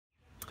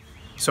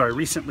So I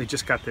recently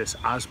just got this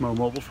Osmo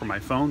Mobile for my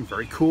phone.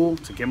 Very cool.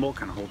 It's a gimbal,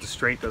 kind of holds it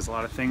straight, does a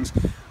lot of things.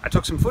 I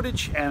took some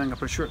footage and I'm gonna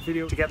put a short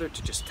video together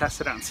to just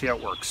test it out and see how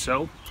it works.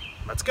 So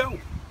let's go.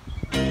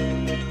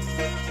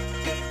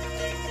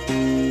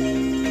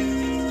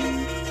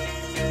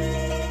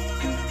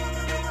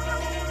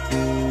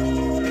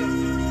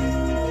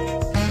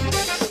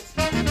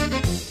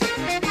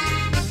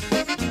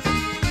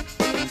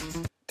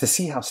 To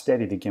see how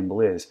steady the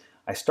gimbal is,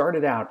 I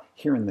started out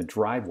here in the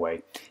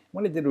driveway.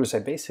 What I did was I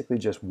basically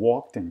just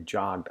walked and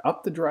jogged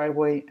up the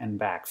driveway and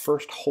back,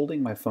 first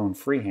holding my phone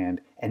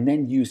freehand and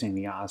then using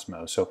the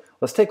Osmo. So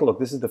let's take a look.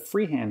 This is the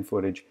freehand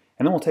footage,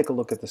 and then we'll take a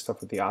look at the stuff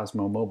with the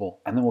Osmo Mobile,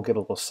 and then we'll get a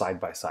little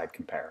side-by-side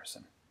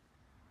comparison.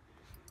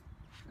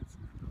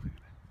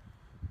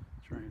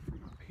 Try it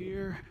from up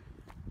here.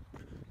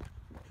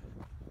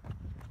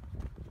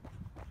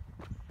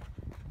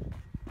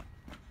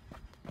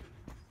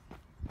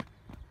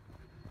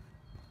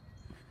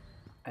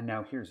 And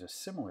now here's a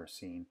similar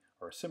scene,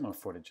 or a similar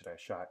footage that I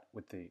shot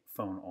with the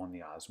phone on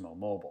the Osmo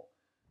Mobile.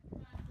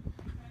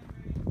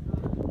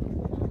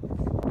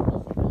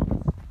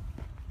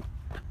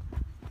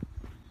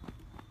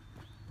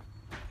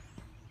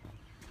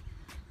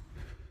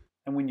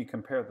 And when you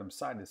compare them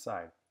side to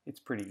side, it's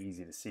pretty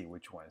easy to see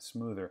which one is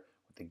smoother,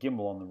 with the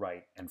gimbal on the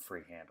right and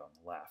freehand on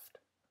the left.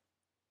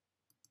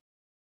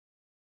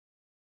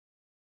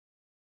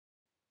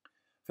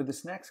 For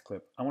this next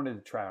clip, I wanted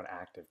to try out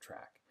Active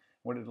Track.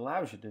 What it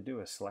allows you to do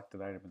is select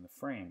an item in the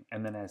frame,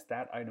 and then as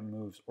that item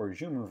moves, or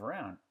as you move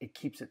around, it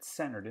keeps it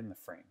centered in the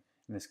frame.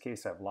 In this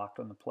case, I've locked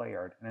on the play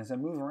yard, and as I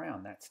move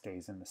around, that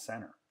stays in the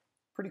center.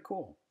 Pretty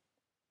cool.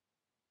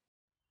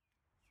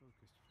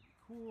 Focus pretty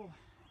cool,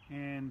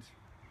 and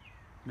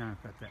now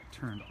I've got that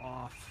turned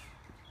off,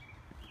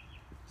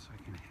 so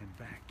I can head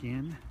back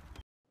in.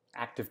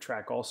 Active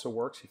Track also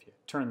works if you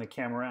turn the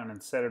camera around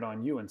and set it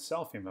on you in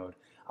selfie mode.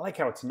 I like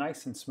how it's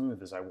nice and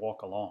smooth as I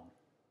walk along.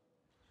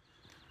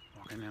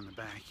 Walking down the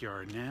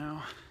backyard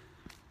now.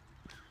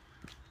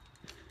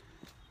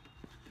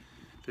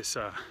 This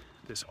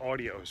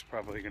audio is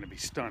probably going to be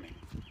stunning.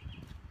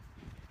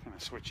 Kind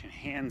of switching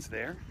hands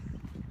there.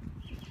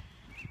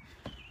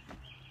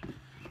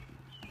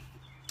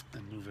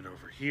 Then move it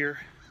over here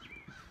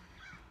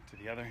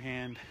to the other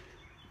hand.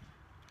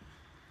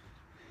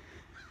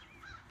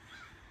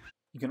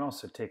 You can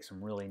also take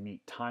some really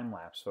neat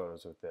time-lapse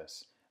photos with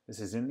this.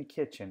 This is in the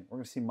kitchen. We're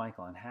going to see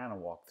Michael and Hannah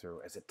walk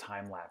through as it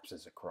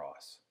time-lapses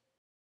across.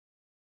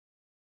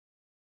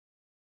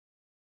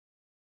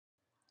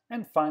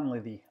 And finally,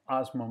 the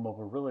Osmo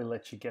Mobile really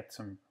lets you get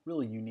some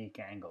really unique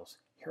angles.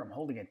 Here I'm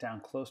holding it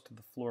down close to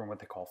the floor in what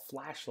they call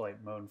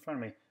flashlight mode in front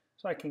of me,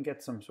 so I can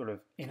get some sort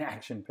of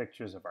in-action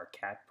pictures of our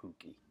cat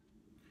Pookie.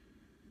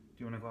 Do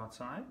you want to go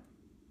outside?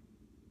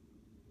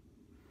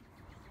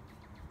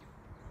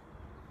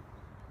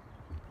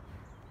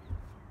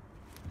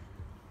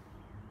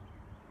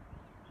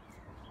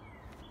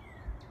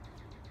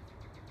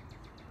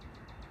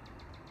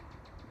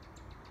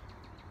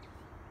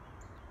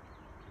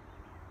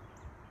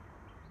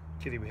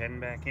 Kitty, we heading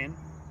back in?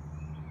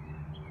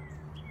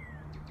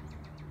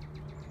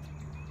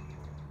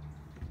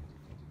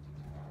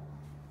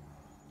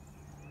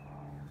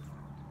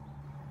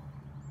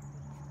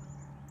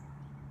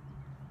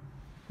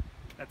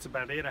 That's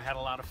about it. I had a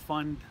lot of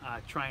fun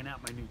trying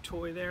out my new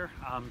toy there.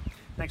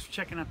 Thanks for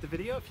checking out the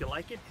video. If you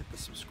like it, hit the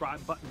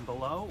subscribe button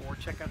below or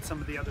check out some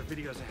of the other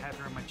videos I have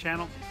here on my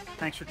channel.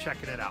 Thanks for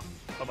checking it out.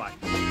 Bye-bye.